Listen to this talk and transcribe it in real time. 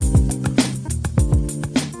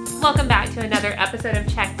Welcome back to another episode of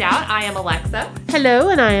Checked Out. I am Alexa. Hello,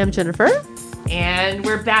 and I am Jennifer. And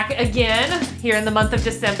we're back again here in the month of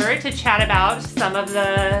December to chat about some of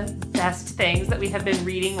the best things that we have been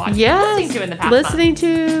reading, watching, listening to in the past month.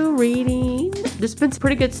 Reading. There's been some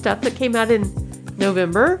pretty good stuff that came out in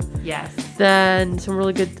November. Yes. Then some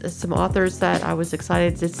really good, some authors that I was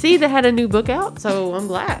excited to see that had a new book out, so I'm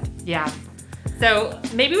glad. Yeah. So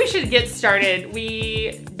maybe we should get started.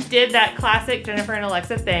 We did that classic Jennifer and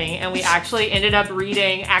Alexa thing, and we actually ended up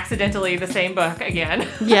reading accidentally the same book again.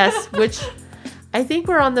 Yes, which I think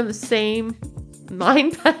we're on the same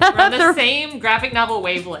mind path. We're on the same graphic novel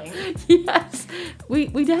wavelength. Yes. We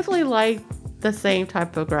definitely like the same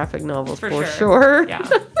type of graphic novels for sure. Yeah.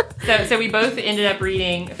 So we both ended up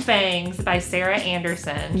reading Fangs by Sarah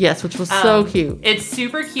Anderson. Yes, which was so cute. It's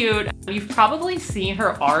super cute. You've probably seen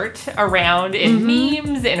her art around in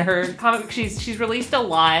memes, in her comic. She's released a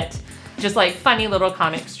lot, just like funny little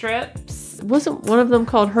comic strips. Wasn't one of them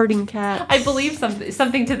called Herding Cats? I believe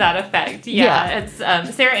something to that effect. Yeah. It's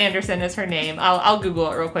Sarah Anderson is her name. I'll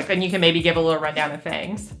Google it real quick, and you can maybe give a little rundown of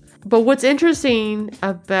Fangs. But what's interesting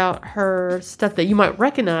about her stuff that you might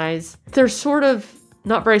recognize, they're sort of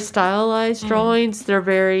not very stylized drawings. They're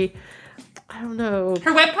very, I don't know.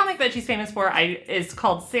 Her webcomic that she's famous for is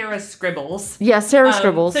called Sarah Scribbles. Yeah, Sarah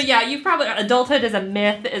Scribbles. So yeah, you've probably, Adulthood is a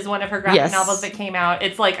Myth is one of her graphic novels that came out.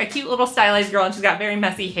 It's like a cute little stylized girl, and she's got very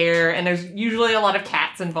messy hair, and there's usually a lot of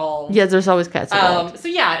cats involved. Yeah, there's always cats involved. So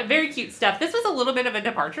yeah, very cute stuff. This was a little bit of a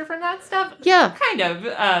departure from that stuff. Yeah. Kind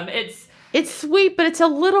of. It's sweet, but it's a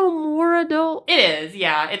little more adult. It is,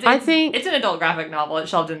 yeah. I think it's an adult graphic novel. It's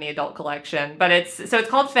shelved in the adult collection, but it's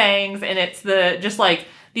called Fangs, and it's just like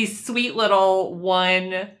these sweet little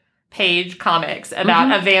one-page comics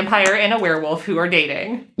about a vampire and a werewolf who are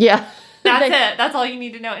dating. Yeah, that's it. That's all you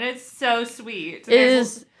need to know, and it's so sweet.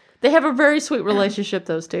 They have a very sweet relationship,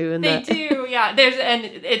 those two. They do, yeah. And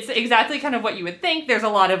it's exactly kind of what you would think. There's a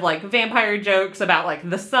lot of like vampire jokes about like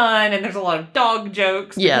the sun, and there's a lot of dog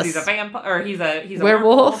jokes because he's a vampire or he's a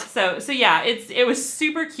werewolf. So yeah, it was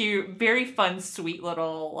super cute, very fun, sweet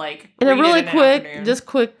little like. And a really quick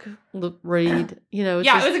read. You know. It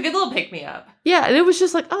was a good little pick me up. Yeah, and it was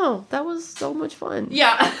just like, oh, that was so much fun.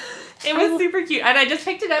 Yeah. It was super cute. And I just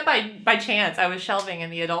picked it up by chance. I was shelving in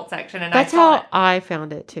the adult section, and that's how I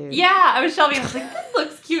found it too. Yeah, I was shelving. I was like, this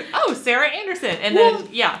looks cute. Oh, Sarah Anderson. And then,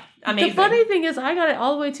 amazing. The funny thing is, I got it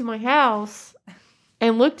all the way to my house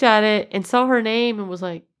and looked at it and saw her name and was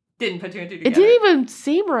like, didn't put two and two together. It didn't even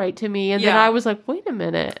seem right to me. And then I was like, wait a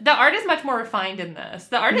minute. The art is much more refined in this.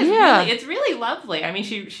 The art is it's really lovely. I mean,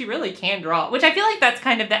 she really can draw, which I feel like that's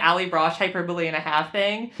kind of the Allie Brosh hyperbole and a half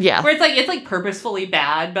thing. Yeah. Where it's like purposefully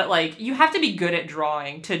bad, but like you have to be good at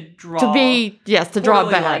drawing to draw. To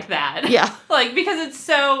draw bad. Like that. Yeah. Like, because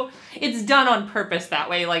it's done on purpose that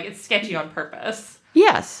way. Like, it's sketchy on purpose.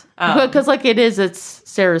 Yes. Because it's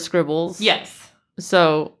Sarah Scribbles. Yes.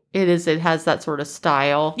 So it has that sort of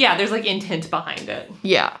style. Yeah, there's like intent behind it.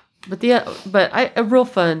 Yeah. A real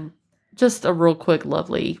fun, just a real quick,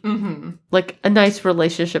 lovely, like a nice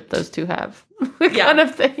relationship those two have. Kind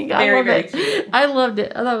of thing. Very cute. I loved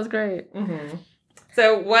it. I thought it was great. Mm-hmm.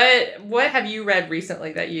 So what have you read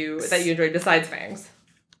recently that you enjoyed besides Fangs?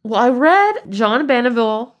 Well, I read John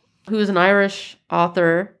Banneville, who is an Irish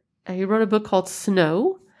author. He wrote a book called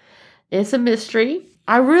Snow. It's a mystery.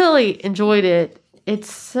 I really enjoyed it.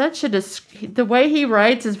 It's such the way he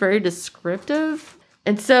writes is very descriptive.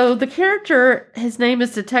 And so the character, his name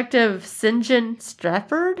is Detective St. John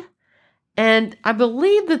Stratford. And I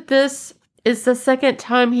believe that this is the second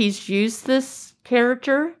time he's used this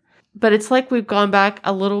character. But it's like we've gone back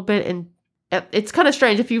a little bit, and it's kind of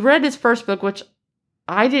strange. If you read his first book, which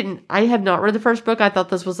I have not read the first book. I thought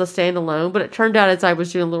this was a standalone, but it turned out as I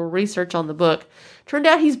was doing a little research on the book, turned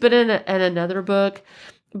out he's been in another book.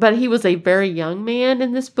 But he was a very young man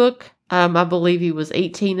in this book. I believe he was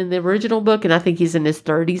 18 in the original book, and I think he's in his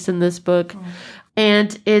 30s in this book.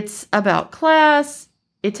 And it's about class.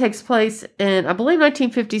 It takes place in, I believe,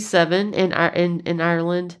 1957 in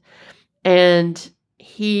Ireland. And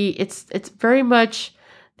it's very much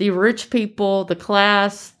the rich people, the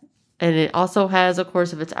class, and it also has, of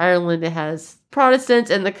course, if it's Ireland, it has Protestants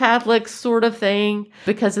and the Catholics sort of thing.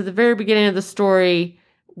 Because at the very beginning of the story,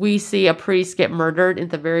 we see a priest get murdered at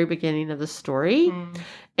the very beginning of the story.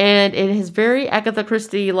 And it is very Agatha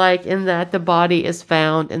Christie-like in that the body is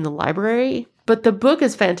found in the library. But the book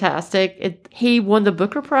is fantastic. He won the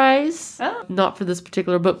Booker Prize. Not for this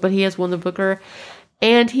particular book, but he has won the Booker.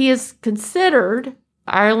 And he is considered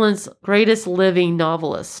Ireland's greatest living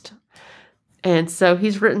novelist. And so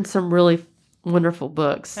he's written some really wonderful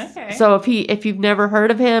books. Okay. So if you've never heard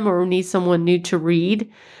of him or need someone new to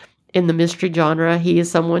read, in the mystery genre, he is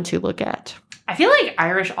someone to look at. I feel like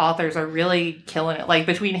Irish authors are really killing it. Like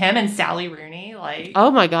between him and Sally Rooney, like oh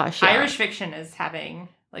my gosh, yeah. Irish fiction is having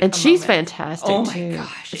like and she's fantastic. Oh my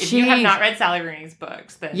gosh! If you have not read Sally Rooney's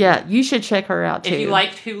books, then yeah, you should check her out too. If you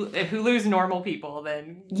liked Hulu's Normal People,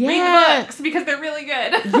 then read the books because they're really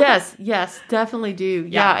good. yes, definitely do.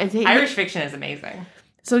 Yeah, and Irish fiction is amazing.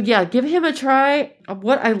 So yeah, give him a try.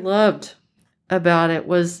 What I loved about it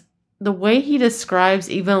was the way he describes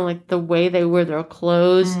even like the way they wear their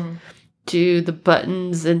clothes. To the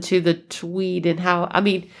buttons and to the tweed and how, I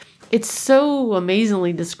mean, it's so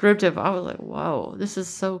amazingly descriptive. I was like, whoa, this is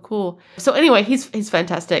so cool. So anyway, he's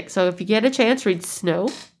fantastic. So if you get a chance, read Snow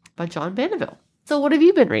by John Bandeville. So what have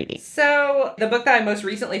you been reading? So the book that I most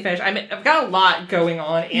recently finished, I've got a lot going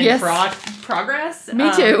on in progress.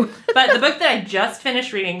 Me too. But the book that I just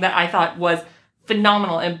finished reading that I thought was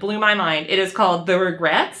phenomenal and blew my mind. It is called The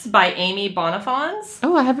Regrets by Amy Bonifants.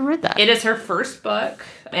 Oh, I haven't read that. It is her first book,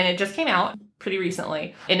 and it just came out pretty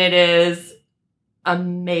recently. And it is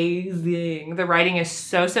amazing. The writing is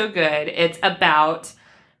so good. It's about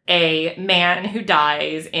a man who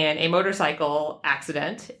dies in a motorcycle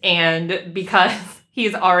accident, and because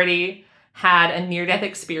he's already had a near-death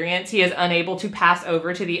experience, he is unable to pass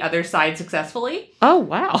over to the other side successfully. Oh,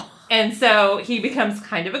 wow. And so he becomes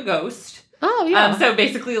kind of a ghost. Oh, yeah. So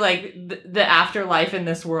basically, like, the afterlife in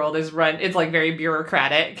this world is it's like very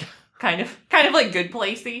bureaucratic, kind of like Good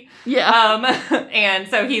Placey. Yeah. And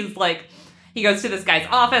so he's like, he goes to this guy's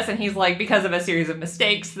office and he's like, because of a series of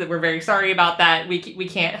mistakes that we're very sorry about that, we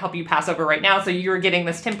can't help you pass over right now. So you're getting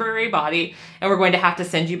this temporary body and we're going to have to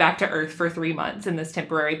send you back to Earth for 3 months in this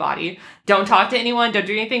temporary body. Don't talk to anyone. Don't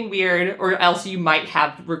do anything weird or else you might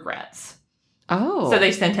have regrets. Oh. So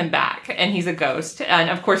they sent him back, and he's a ghost. And,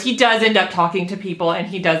 of course, he does end up talking to people, and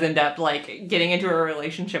he does end up, like, getting into a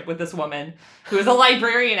relationship with this woman who is a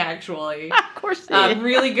librarian, actually. Of course he is.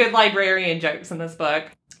 Really good librarian jokes in this book.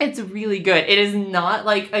 It's really good. It is not,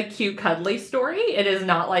 like, a cute, cuddly story. It is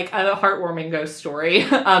not, like, a heartwarming ghost story,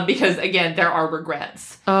 because, again, there are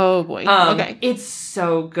regrets. Oh, boy. Okay. It's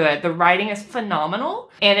so good. The writing is phenomenal,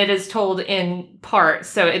 and it is told in parts.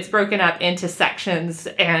 So it's broken up into sections,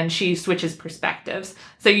 and she switches perspectives.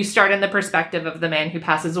 So you start in the perspective of the man who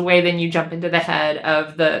passes away, then you jump into the head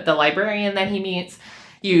of the librarian that he meets.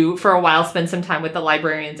 You, for a while, spend some time with the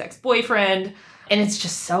librarian's ex-boyfriend. And it's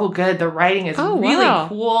just so good. The writing is really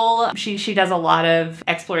cool. She does a lot of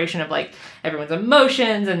exploration of like everyone's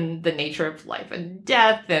emotions and the nature of life and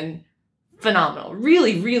death, and phenomenal.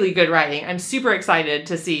 Really, really good writing. I'm super excited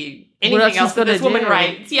to see anything else that this woman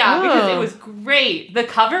writes. Yeah, because it was great. The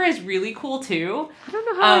cover is really cool too. I don't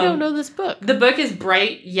know how I don't know this book. The book is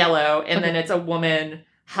bright yellow, and then it's a woman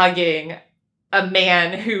hugging a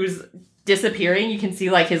man who's disappearing. You can see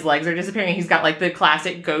like his legs are disappearing. He's got like the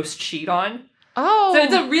classic ghost sheet on. Oh. So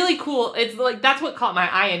it's a really cool, it's like, that's what caught my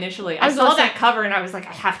eye initially. I saw that cover and I was like,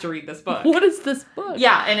 I have to read this book. What is this book?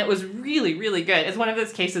 Yeah, and it was really, really good. It's one of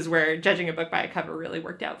those cases where judging a book by a cover really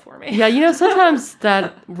worked out for me. Yeah, sometimes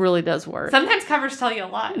that really does work. Sometimes covers tell you a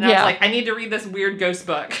lot. And I was like, I need to read this weird ghost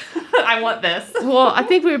book. I want this. Well, I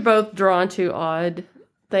think we were both drawn to odd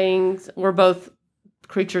things. We're both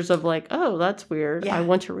creatures of like, oh, that's weird. Yeah. I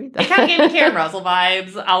want to read that. It kind of gave me Karen Russell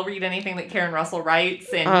vibes. I'll read anything that Karen Russell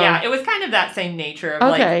writes. And it was kind of that same nature of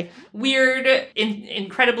like weird,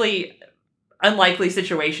 incredibly unlikely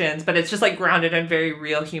situations, but it's just like grounded in very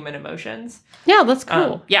real human emotions. Yeah, that's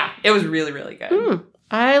cool. It was really, really good.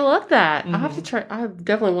 I love that. Mm-hmm. I have to try. I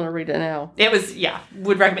definitely want to read it now. It was,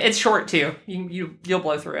 would recommend. It's short too. You'll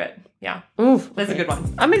blow through it. Yeah. Oof. That's a good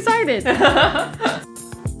one. I'm excited.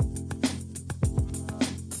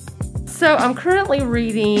 So I'm currently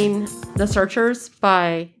reading The Searchers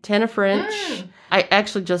by Tana French. I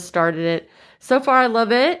actually just started it. So far, I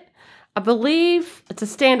love it. I believe it's a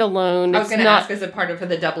standalone. I was going to ask, is it part of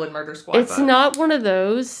the Dublin Murder Squad? It's not one of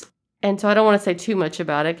those. And so I don't want to say too much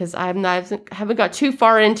about it because I haven't got too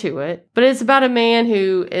far into it. But it's about a man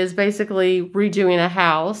who is basically redoing a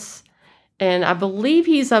house. And I believe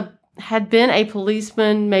had been a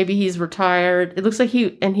policeman. Maybe he's retired. It looks like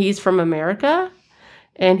he's from America.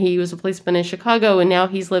 And he was a policeman in Chicago, and now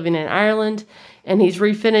he's living in Ireland, and he's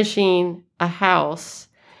refinishing a house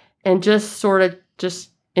and just sort of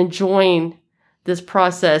just enjoying this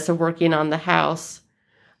process of working on the house.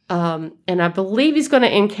 And I believe he's going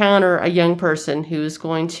to encounter a young person who's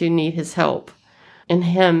going to need his help, and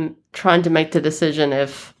him trying to make the decision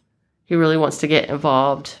if he really wants to get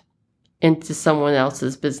involved into someone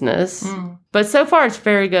else's business. But so far, it's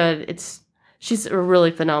very good. She's a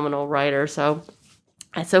really phenomenal writer, so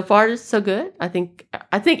So far, so good. I think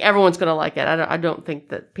everyone's going to like it. I don't think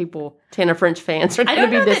that Tana French fans are going to be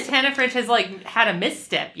I don't know that Tana French has, like, had a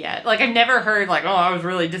misstep yet. Like, I've never heard, like, oh, I was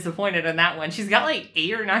really disappointed in that one. She's got, like,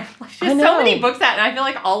 8 or 9. She has so many books out, and I feel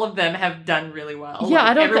like all of them have done really well. Yeah,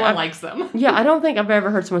 like, everyone likes them. Yeah, I don't think I've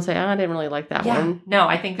ever heard someone say, I didn't really like that one. No,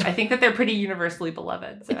 I think that they're pretty universally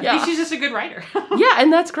beloved. So I think she's just a good writer. Yeah,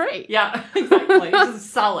 and that's great. Yeah, exactly.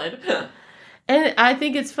 She's solid. And I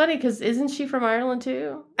think it's funny because isn't she from Ireland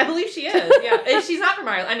too? I believe she is. Yeah, and she's not from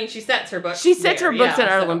Ireland. I mean, she sets her books. She sets her books in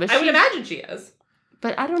Ireland, but I would imagine she is.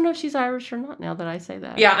 But I don't know if she's Irish or not. Now that I say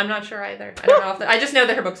that. Yeah, I'm not sure either. I don't know I just know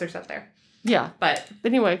that her books are set there. Yeah, but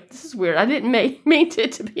anyway, this is weird. I didn't mean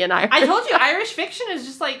it to be an Irish. I told you, Irish fiction is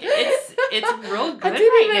just like it's real good. I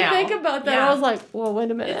didn't even think about that. Yeah. I was like, well, wait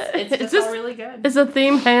a minute. It's just all really good. It's a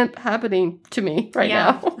theme happening to me right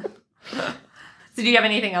now. So do you have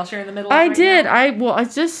anything else you're in the middle of? I did. Now? I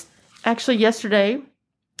just actually yesterday,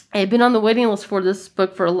 I had been on the waiting list for this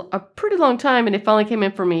book for a pretty long time, and it finally came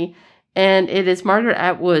in for me. And it is Margaret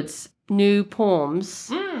Atwood's new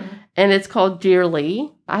poems, and it's called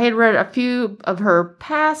Dearly. I had read a few of her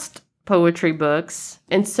past poetry books,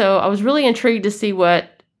 and so I was really intrigued to see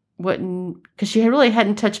what because she really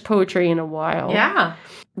hadn't touched poetry in a while. Yeah.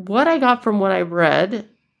 What I got from what I read,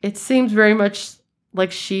 it seems very much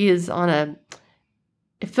like she is on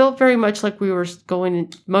it felt very much like we were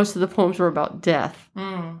most of the poems were about death.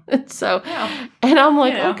 So, and I'm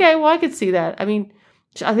like, okay, well, I could see that. I mean,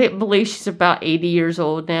 I believe she's about 80 years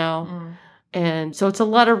old now. And so it's a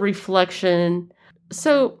lot of reflection.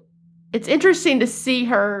 So it's interesting to see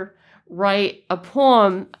her write a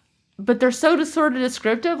poem, but they're so sort of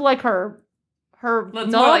descriptive, like her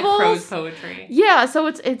novels. More like prose poetry. Yeah, so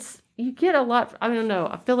it's you get a lot. I don't know.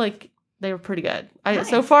 I feel like they were pretty good.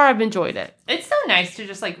 Nice. So far, I've enjoyed it. It's so nice to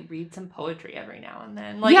just like read some poetry every now and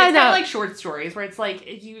then. Like it's kind of like short stories where it's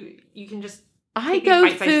like you can just. I go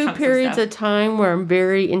through periods of time where I'm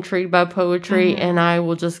very intrigued by poetry, and I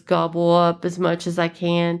will just gobble up as much as I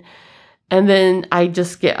can, and then I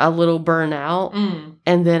just get a little burnout,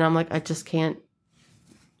 and then I'm like, I can't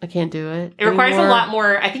do it. It requires a lot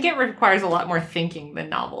more. I think it requires a lot more thinking than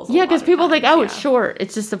novels. Yeah, because people think, it's short.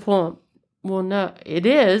 It's just a poem. Well, no, it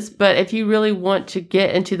is. But if you really want to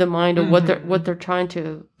get into the mind of what they're trying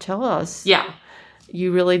to tell us,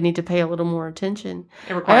 you really need to pay a little more attention.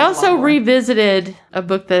 I also revisited a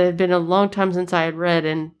book that had been a long time since I had read,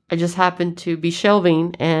 and I just happened to be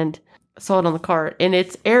shelving and saw it on the cart. And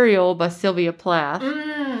it's Ariel by Sylvia Plath.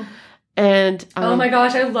 And oh my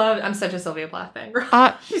gosh, I'm such a Sylvia Plath fan.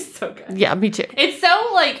 She's so good. Yeah, me too. It's so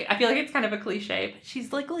like, I feel like it's kind of a cliche, but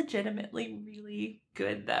she's like legitimately really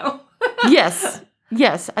good though. Yes.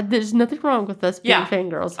 There's nothing wrong with us being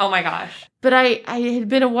fangirls. Oh my gosh. But I had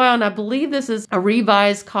been a while, and I believe this is a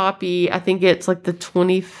revised copy. I think it's like the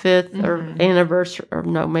 25th or anniversary, or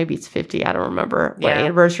no, maybe it's 50. I don't remember what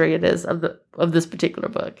anniversary it is of this particular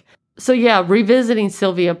book. So yeah, revisiting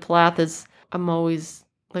Sylvia Plath I'm always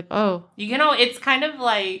like, oh. It's kind of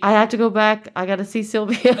like... I have to go back. I got to see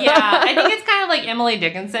Sylvia. Yeah, I think it's kind of like Emily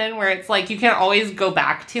Dickinson, where it's like you can always go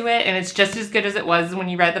back to it, and it's just as good as it was when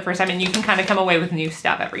you read it the first time, and you can kind of come away with new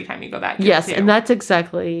stuff every time you go back to it, too. And that's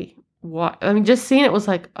exactly what... I mean, just seeing it was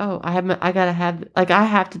like, oh, I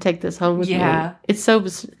have to take this home with me. It's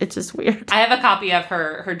just weird. I have a copy of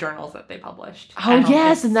her journals that they published. Oh,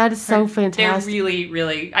 yes, and that is so fantastic. They're really,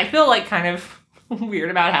 really... I feel like kind of...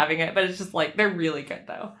 weird about having it, but it's just like they're really good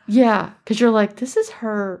though. Yeah, because you're like, this is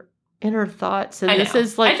her inner thoughts, and this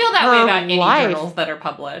is like I feel that way about any journals that are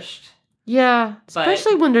published. Yeah,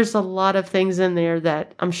 especially when there's a lot of things in there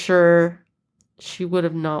that I'm sure she would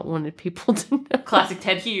have not wanted people to know. Classic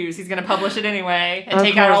Ted Hughes. He's going to publish it anyway and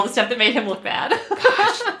take out all the stuff that made him look bad.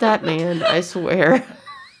 Gosh, that man, I swear.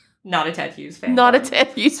 Not a Ted Hughes fan. Not a Ted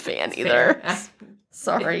Hughes fan either.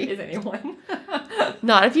 Sorry. Is anyone?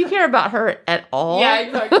 Not if you care about her at all. Yeah,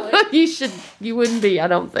 exactly. You wouldn't be, I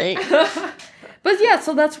don't think. But yeah,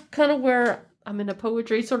 so that's kind of where I'm in a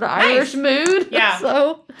poetry sort of Irish mood. Yeah.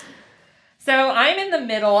 So I'm in the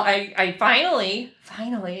middle. I finally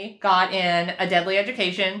got in A Deadly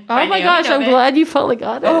Education. Oh my gosh, I'm glad you finally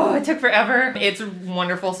got it. Oh, it took forever. It's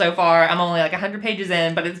wonderful so far. I'm only like 100 pages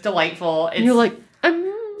in, but it's delightful. You're like,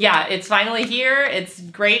 yeah, it's finally here. It's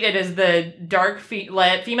great. It is the dark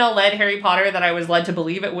female-led Harry Potter that I was led to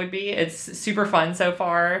believe it would be. It's super fun so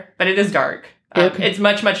far, but it is dark. It's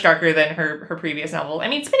much, much darker than her previous novel. I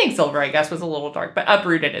mean, Spinning Silver, I guess, was a little dark, but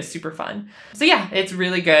Uprooted is super fun. So yeah, it's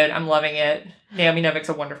really good. I'm loving it. Naomi Novik's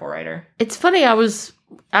a wonderful writer. It's funny,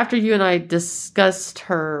 after you and I discussed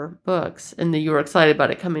her books, and you were excited about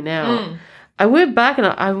it coming out, I went back and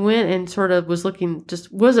I went and sort of was looking,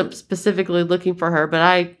 just wasn't specifically looking for her, but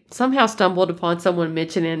I somehow stumbled upon someone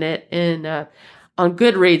mentioning it on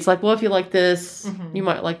Goodreads. Like, well, if you like this, you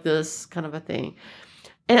might like this kind of a thing.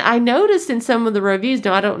 And I noticed in some of the reviews,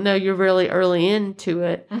 now I don't know, you're really early into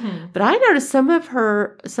it, but I noticed some of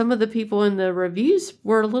the people in the reviews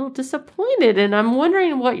were a little disappointed, and I'm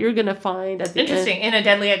wondering what you're going to find at the Interesting. end. In A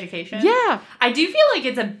Deadly Education? Yeah. I do feel like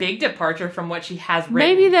it's a big departure from what she has written.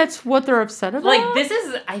 Maybe that's what they're upset about? Like, this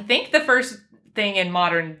is, I think, the first thing in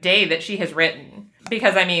modern day that she has written.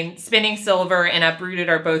 Because, I mean, Spinning Silver and Uprooted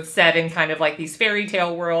are both set in kind of like these fairy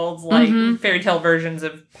tale worlds, like fairy tale versions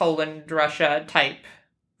of Poland, Russia type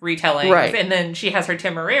retellings. Right. And then she has her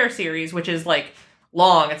Temeraire series, which is like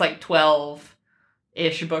long. It's like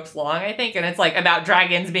 12-ish books long, I think. And it's like about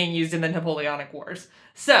dragons being used in the Napoleonic Wars.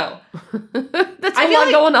 So that's a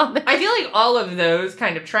lot going on there. I feel like all of those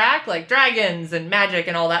kind of track, like dragons and magic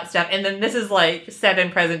and all that stuff. And then this is like set in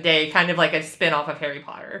present day, kind of like a spin-off of Harry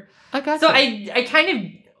Potter. I got so I kind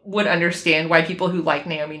of would understand why people who like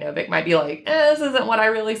Naomi Novik might be like, this isn't what I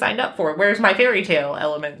really signed up for. Where's my fairy tale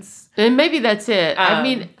elements? And maybe that's it. I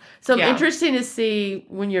mean, so interesting to see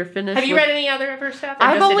when you're finished. Have you read any other of her stuff?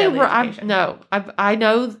 I've only read. No, I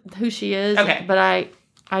know who she is. Okay, but I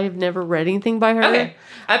have never read anything by her. Okay,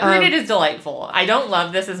 Uprooted is delightful. I don't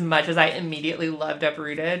love this as much as I immediately loved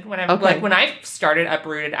Uprooted. When I started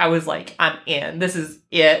Uprooted, I was like, I'm in. This is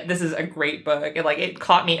it. This is a great book. It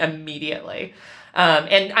caught me immediately.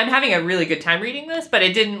 And I'm having a really good time reading this, but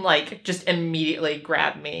it didn't just immediately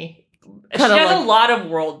grab me. She has a lot of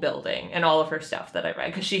world building in all of her stuff that I read,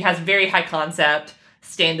 because she has very high concept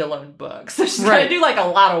standalone books. So she's got to do a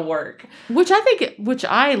lot of work. Which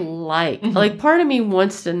I like. Like, part of me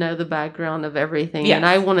wants to know the background of everything, and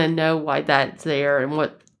I want to know why that's there and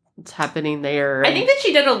what's happening there. I think that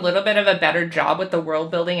she did a little bit of a better job with the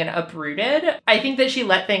world building in Uprooted. I think that she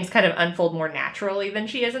let things kind of unfold more naturally than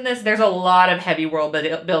she is in this. There's a lot of heavy world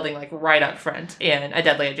building right up front in A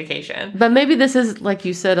Deadly Education. But maybe this is, like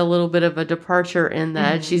you said, a little bit of a departure in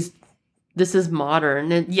that this is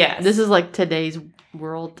modern. Yes. This is today's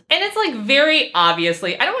world. And it's very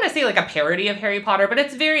obviously, I don't want to say a parody of Harry Potter, but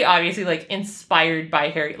it's very obviously inspired by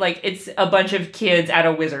Harry. It's a bunch of kids at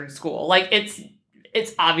a wizard school.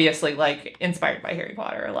 It's obviously inspired by Harry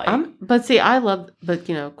Potter. But see,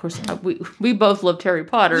 of course, we both loved Harry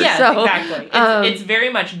Potter. Yeah, so, exactly. It's very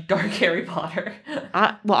much dark Harry Potter.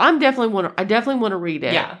 I definitely want to read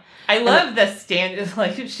it. Yeah, I love the stand.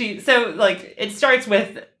 It starts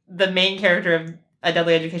with the main character of A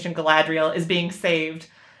Deadly Education, Galadriel, is being saved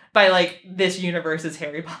by this universe's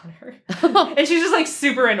Harry Potter. And she's just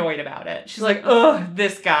super annoyed about it. She's like, ugh,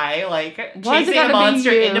 this guy, chasing a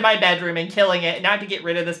monster into my bedroom and killing it, and now I have to get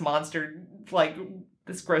rid of this monster,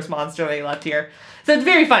 this gross monster they left here. So it's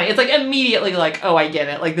very funny. It's immediately oh, I get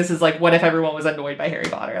it. This is what if everyone was annoyed by Harry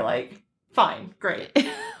Potter? Fine, great.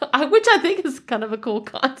 Which I think is kind of a cool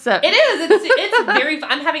concept. It is. It's very.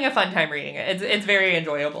 I'm having a fun time reading it. It's very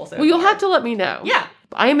enjoyable. So you'll have to let me know. Yeah,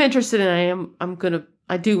 I am interested, and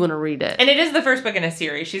I do want to read it. And it is the first book in a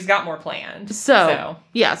series. She's got more planned. So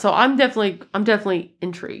I'm definitely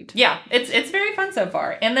intrigued. Yeah, it's very fun so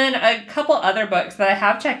far. And then a couple other books that I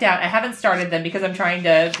have checked out. I haven't started them because I'm trying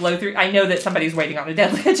to blow through. I know that somebody's waiting on A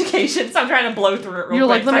Deadly Education, so I'm trying to blow through it real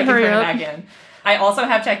quick so I can turn it back in. I also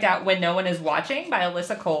have checked out When No One Is Watching by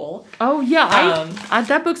Alyssa Cole. Oh, yeah.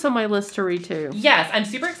 That book's on my list to read, too. Yes, I'm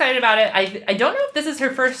super excited about it. I don't know if this is her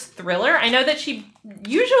first thriller. I know that she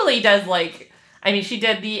usually does, she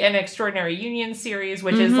did the An Extraordinary Union series,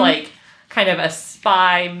 which is, kind of a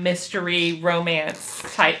spy, mystery, romance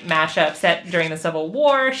type mashup set during the Civil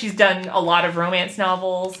War. She's done a lot of romance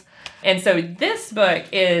novels. And so this book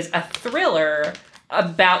is a thriller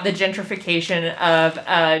about the gentrification of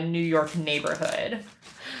a New York neighborhood.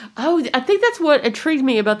 Oh, I think that's what intrigued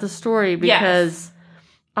me about the story, because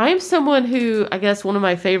I'm someone who, I guess one of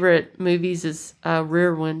my favorite movies is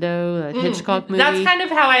Rear Window, a Hitchcock movie. That's kind of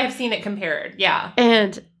how I have seen it compared, yeah.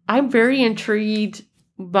 And I'm very intrigued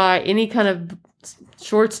by any kind of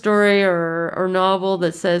short story or novel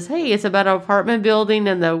that says, hey, it's about an apartment building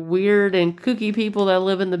and the weird and kooky people that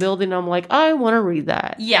live in the building. I'm like, I want to read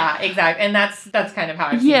that. Yeah, exactly. And that's kind of how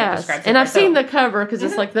I've seen it described. And I've seen the cover because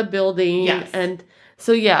it's the building. Yes. And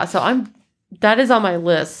so, that is on my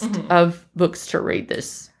list of books to read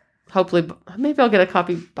this. Hopefully, maybe I'll get a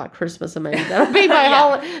copy by Christmas, and maybe that'll be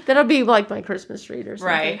my that'll be my Christmas read or something.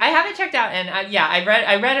 Right. I have it checked out, and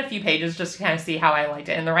I read a few pages just to kind of see how I liked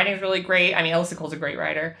it, and the writing's really great. I mean, Alyssa Cole's a great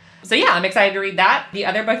writer, so I'm excited to read that. The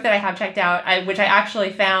other book that I have checked out, which I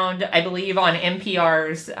actually found, I believe, on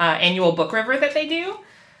NPR's annual Book River that they do.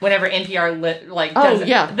 whenever NPR does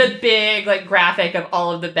the big like graphic of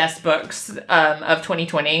all of the best books of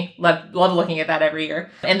 2020. Love looking at that every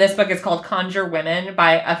year. And this book is called Conjure Women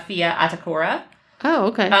by Afia Atakora. Oh,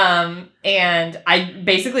 okay. And I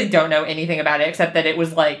basically don't know anything about it except that it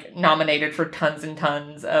was like nominated for tons and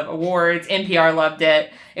tons of awards. NPR loved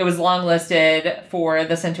it. It was longlisted for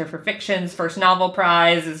the Center for Fiction's first novel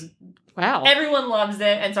prize. Wow. Everyone loves it.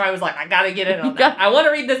 And so I was like, I gotta get in on that. I want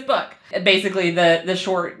to read this book. Basically, the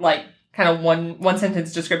short, like, kind of one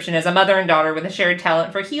sentence description is: a mother and daughter with a shared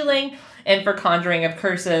talent for healing and for conjuring of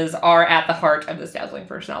curses are at the heart of this dazzling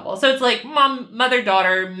first novel. So it's like mother,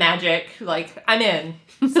 daughter, magic. Like, I'm in.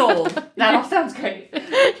 Sold. That all sounds great.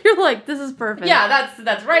 You're like, this is perfect. Yeah,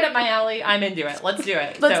 that's right up my alley. I'm into it. Let's do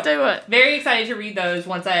it. Let's do it. Very excited to read those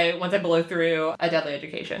once I blow through A Deadly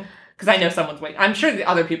Education. Because I know someone's waiting. I'm sure the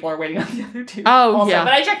other people are waiting on the other two. Oh, also. yeah.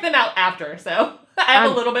 But I checked them out after, so I have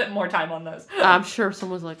a little bit more time on those. I'm sure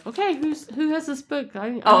someone's like, okay, who has this book? That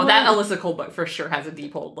Alyssa Cole book for sure has a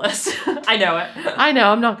deep hold list. I know it. I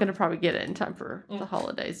know. I'm not going to probably get it in time for the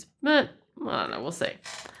holidays. But, I don't know. We'll see.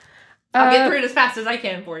 I'll get through it as fast as I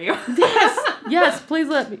can for you. Yes, please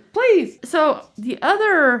let me. Please. So, the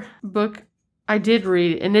other book I did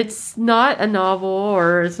read, and it's not a novel,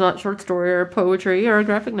 or it's not short story or poetry or a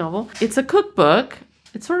graphic novel. It's a cookbook.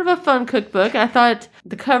 It's sort of a fun cookbook. I thought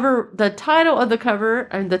the title and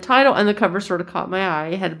the cover sort of caught my eye.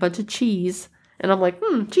 It had a bunch of cheese, and I'm like,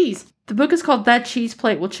 cheese. The book is called That Cheese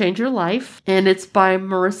Plate Will Change Your Life, and it's by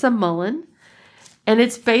Marissa Mullen. And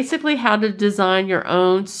it's basically how to design your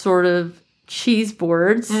own sort of cheese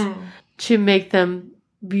boards to make them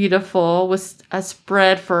beautiful with a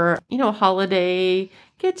spread for, holiday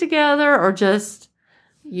get together, or just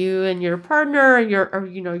you and your partner and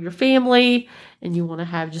your family, and you want to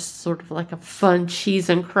have just sort of like a fun cheese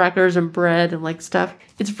and crackers and bread and like stuff.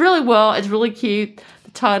 It's really cute.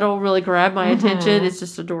 The title really grabbed my attention. It's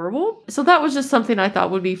just adorable. So that was just something I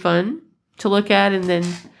thought would be fun to look at. And then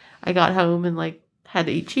I got home and like had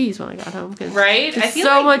to eat cheese when I got home. Right? There's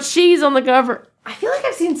so much cheese on the cover. I feel like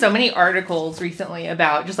I've seen so many articles recently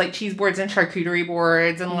about just like cheese boards and charcuterie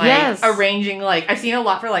boards and like arranging, like I've seen a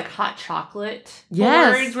lot for like hot chocolate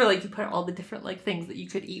boards where like you put all the different like things that you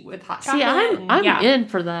could eat with hot chocolate. See, I'm in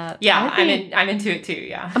for that. Yeah, I'm into it too.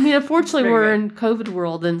 Yeah. I mean, unfortunately, we're in COVID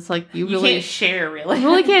world, and it's like you really can't share. Really, you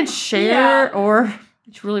really can't share, or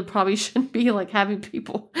you really probably shouldn't be like having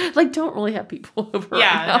people like don't really have people over.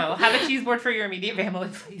 Yeah, no, have a cheese board for your immediate family,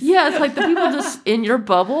 please. Yeah, it's like the people just in your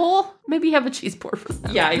bubble. Maybe have a cheese board for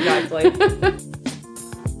them. Yeah, exactly.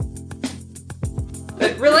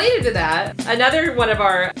 But related to that, another one of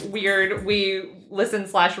our weird, we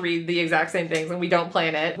listen/read the exact same things and we don't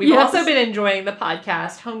plan it. We've also been enjoying the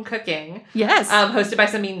podcast Home Cooking. Yes. Hosted by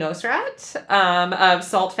Samin Nosrat of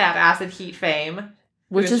Salt, Fat, Acid, Heat fame.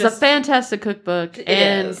 Which is a fantastic cookbook.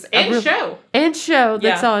 And show. And show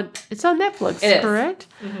that's on Netflix, correct?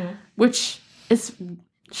 Mm-hmm. Which is,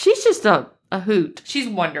 she's just a hoot. She's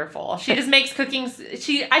wonderful. She just makes cooking.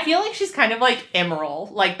 I feel like she's kind of like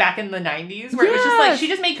Emerald, like back in the 90s, where it was just like, she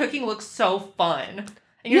just made cooking look so fun. And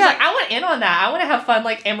you're just like, I want in on that. I want to have fun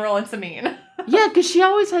like Emerald and Samin. Yeah, because she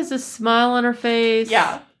always has this smile on her face.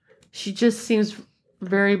 Yeah. She just seems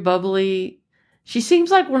very bubbly. She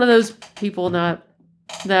seems like one of those people that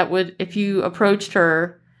would, if you approached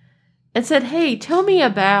her and said, hey, tell me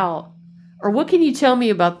about, or what can you tell me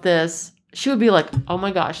about this? She would be like, oh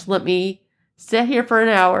my gosh, let me sit here for an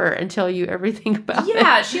hour and tell you everything about it.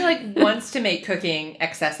 Yeah, she like wants to make cooking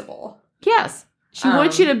accessible. Yes. She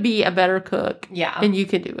wants you to be a better cook. Yeah. And you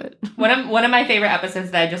can do it. One of my favorite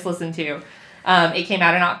episodes that I just listened to, it came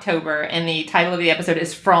out in October, and the title of the episode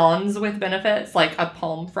is Fronds with Benefits, like a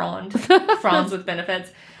palm frond. Fronds with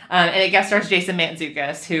Benefits. And it guest stars Jason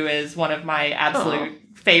Mantzoukas, who is one of my absolute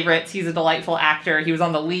favorites. He's a delightful actor. He was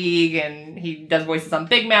on The League, and he does voices on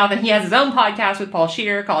Big Mouth, and he has his own podcast with Paul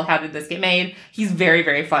Scheer called How Did This Get Made? He's very,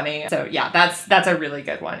 very funny. So yeah, that's a really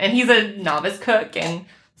good one. And he's a novice cook, and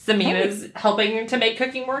Samin is helping to make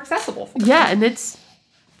cooking more accessible for Yeah, and it's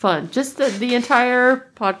fun. Just the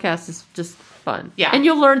entire podcast is just fun. Yeah. And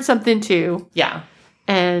you'll learn something too. Yeah.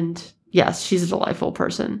 And yes, she's a delightful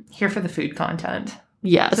person. Here for the food content.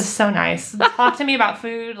 Yes. This is so nice. Talk to me about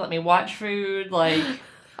food. Let me watch food. Like,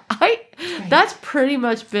 that's pretty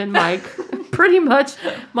much been my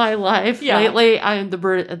life lately. I'm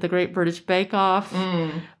the Great British Bake Off.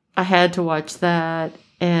 I had to watch that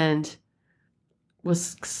and I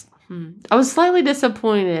was slightly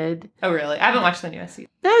disappointed. Oh, really? I haven't watched the newest season.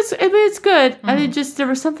 It's good. Mm-hmm. There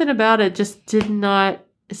was something about it just did not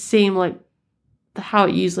seem like how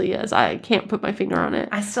it usually is. I can't put my finger on it.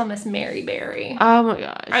 I still miss Mary Berry. Oh my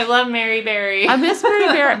gosh. I love Mary Berry. I miss Mary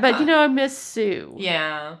Berry, but I miss Sue.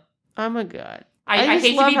 Yeah. Oh my God. I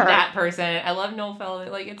hate to be that person. I love Noel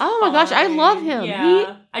Fallon. Like, it's oh my gosh, I love him.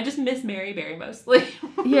 Yeah. I just miss Mary Berry mostly.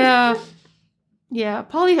 Yeah. Yeah.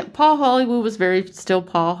 Paul Hollywood was still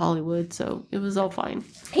Paul Hollywood, so it was all fine.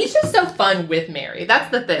 He's just so fun with Mary.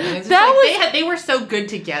 That's the thing. It's just they were so good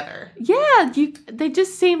together. Yeah. They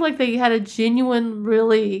just seemed like they had a genuine,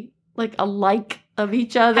 really, like, a like of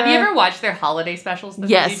each other. Have you ever watched their holiday specials that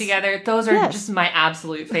they do together? Those are just my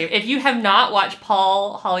absolute favorite. If you have not watched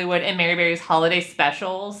Paul Hollywood and Mary Berry's holiday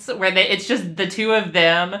specials, where it's just the two of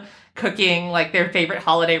them cooking like their favorite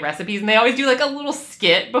holiday recipes, and they always do like a little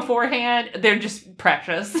skit beforehand. They're just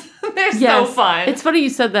precious. They're so fun. It's funny you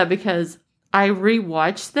said that because I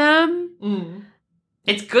rewatched them.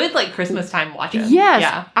 It's good like Christmas time watching. Yes.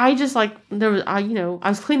 Yeah. I just like I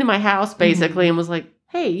was cleaning my house basically and was like,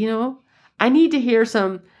 hey, I need to hear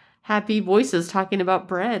some happy voices talking about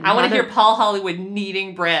bread. I want to hear Paul Hollywood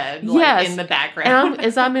kneading bread in the background. And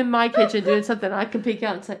as I'm in my kitchen doing something, I can peek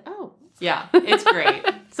out and say, oh. Yeah, it's great.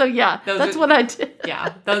 So yeah, that's what I did.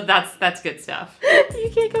 Yeah, that's good stuff.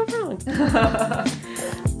 You can't go wrong.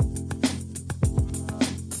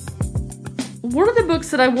 One of the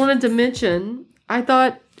books that I wanted to mention, I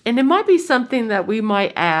thought, and it might be something that we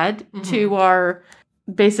might add to our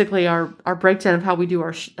breakdown of how we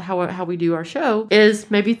do how we do our show,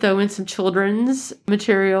 is maybe throw in some children's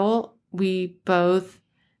material. We both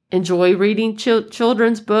enjoy reading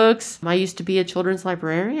children's books. I used to be a children's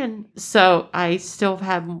librarian, so I still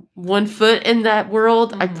have one foot in that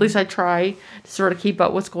world. At least I try to sort of keep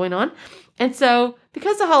up what's going on. And so,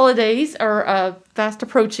 because the holidays are fast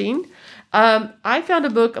approaching, I found a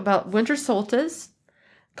book about winter solstice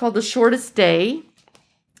called The Shortest Day,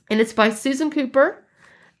 and it's by Susan Cooper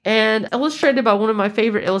and illustrated by one of my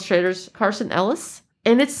favorite illustrators, Carson Ellis.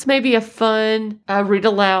 And it's maybe a fun read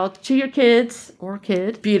aloud to your kids or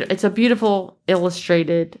kid. It's a beautiful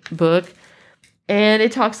illustrated book. And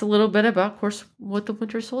it talks a little bit about, of course, what the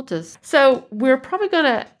winter solstice. So we're probably going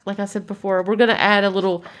to, like I said before, we're going to add a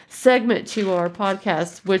little segment to our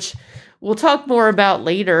podcast, which we'll talk more about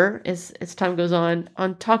later as time goes on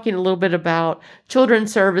talking a little bit about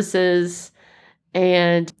children's services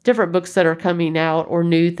and different books that are coming out or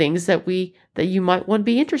new things that you might want to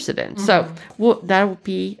be interested in. So that will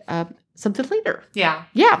be something later. Yeah.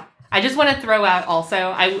 Yeah. I just want to throw out also,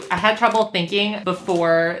 I had trouble thinking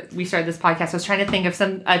before we started this podcast. I was trying to think of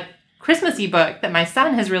a Christmassy book that my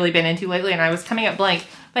son has really been into lately, and I was coming up blank.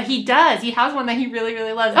 But he does. He has one that he really,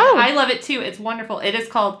 really loves. Oh. I love it too. It's wonderful. It is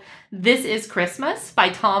called This Is Christmas by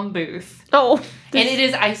Tom Booth. Oh. And it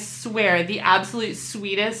is, I swear, the absolute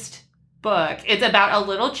sweetest book. It's about a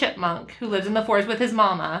little chipmunk who lives in the forest with his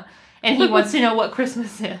mama, and he wants to know what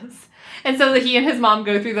Christmas is. And so he and his mom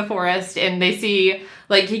go through the forest, and they see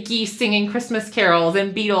like geese singing Christmas carols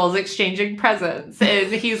and beetles exchanging presents.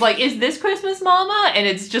 And he's like, "Is this Christmas, Mama?" And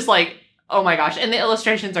it's just like, oh my gosh. And the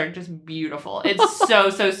illustrations are just beautiful. It's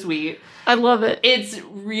so sweet. I love it. It's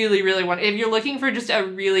really, really wonderful. If you're looking for just a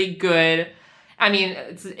really good, I mean,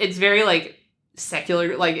 it's very like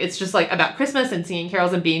secular, like it's just like about Christmas and singing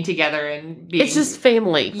carols and being together and being, it's just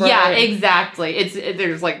family, right? Yeah, exactly.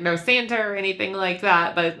 There's like no Santa or anything like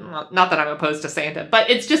that, but not that I'm opposed to Santa, but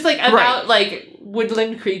it's just like about like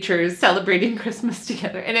woodland creatures celebrating Christmas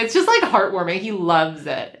together, and it's just like heartwarming. He loves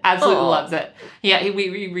it, absolutely loves it. Yeah, we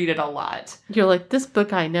read it a lot. You're like, this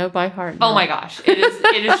book I know by heart now. Oh my gosh, it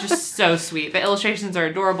is just so sweet. The illustrations are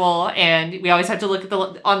adorable, and we always have to look at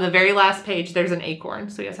on the very last page. There's an acorn,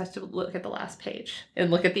 so we always have to look at the last page and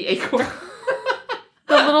look at the acorn.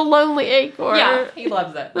 The little lonely acorn. Yeah, he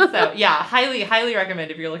loves it. So yeah, highly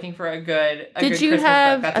recommend if you're looking for a good. Did you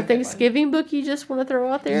have a Thanksgiving book you just want to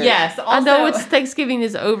throw out there? Yes. Also, I know Thanksgiving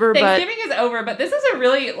is over, Thanksgiving is over, but this is a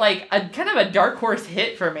really like a kind of a dark horse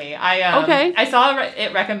hit for me. I saw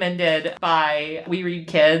it recommended by We Read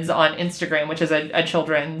Kids on Instagram, which is a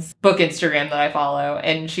children's book Instagram that I follow,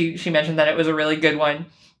 and she mentioned that it was a really good one.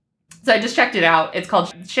 So I just checked it out. It's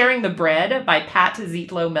called Sharing the Bread by Pat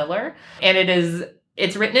Zietlow Miller, and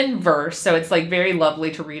it's written in verse, so it's like very lovely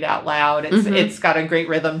to read out loud. It's got a great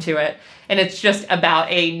rhythm to it, and it's just about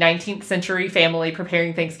a 19th century family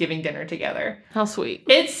preparing Thanksgiving dinner together. How sweet!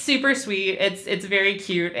 It's super sweet. It's very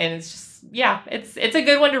cute, and it's just it's a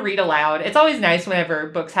good one to read aloud. It's always nice whenever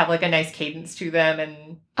books have like a nice cadence to them,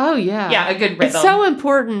 and a good rhythm. It's so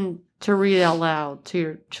important to read out loud to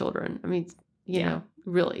your children. I mean, you know.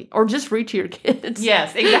 Really. Or just read to your kids.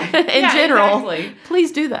 Yes, exactly. In general. Exactly.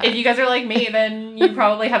 Please do that. If you guys are like me, then you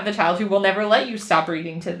probably have the child who will never let you stop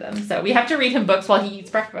reading to them. So we have to read him books while he eats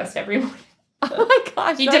breakfast every morning. Oh my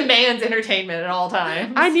gosh. He demands entertainment at all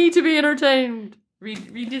times. I need to be entertained.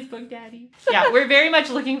 Read this book, Daddy. Yeah, we're very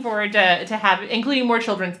much looking forward to including more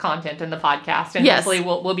children's content in the podcast, and hopefully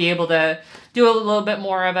we'll be able to do a little bit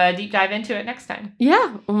more of a deep dive into it next time.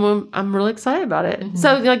 Yeah, I'm really excited about it. Mm-hmm.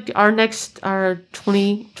 So, like our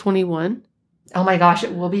 2021. Oh my gosh,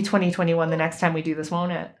 it will be 2021 the next time we do this,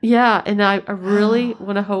 won't it? Yeah, and I really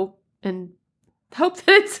want to hope that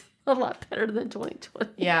it's a lot better than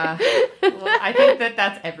 2020. Yeah. Well, I think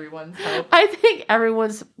that's everyone's hope. I think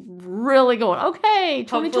everyone's really going, okay,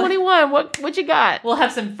 2021, what you got? We'll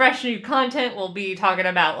have some fresh new content. We'll be talking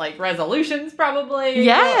about, like, resolutions, probably.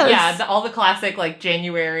 Yes. Yeah, all the classic, like,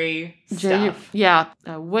 January stuff. Yeah.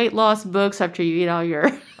 Weight loss books after you eat all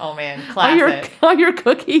your... Oh, man. Classic. all your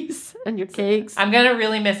cookies and your cakes. I'm going to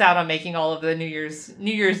really miss out on making all of the New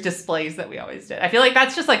Year's displays that we always did. I feel like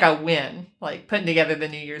that's just, like, a win. Like, putting together the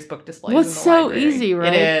New Year's book displays. Well, it's so library. Easy,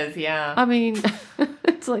 right? It is, yeah. I mean,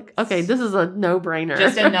 it's like, okay, this is a no-brainer.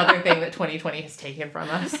 Just another thing that 2020 has taken from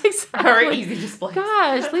us. Exactly. Our easy displays.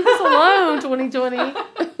 Gosh, leave us alone, 2020.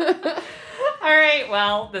 All right,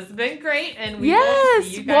 well, this has been great, and we will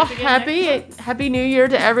see you guys again happy New Year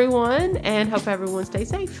to everyone, and hope everyone stays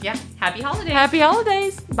safe. Yeah, happy holidays. Happy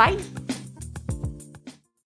holidays. Bye.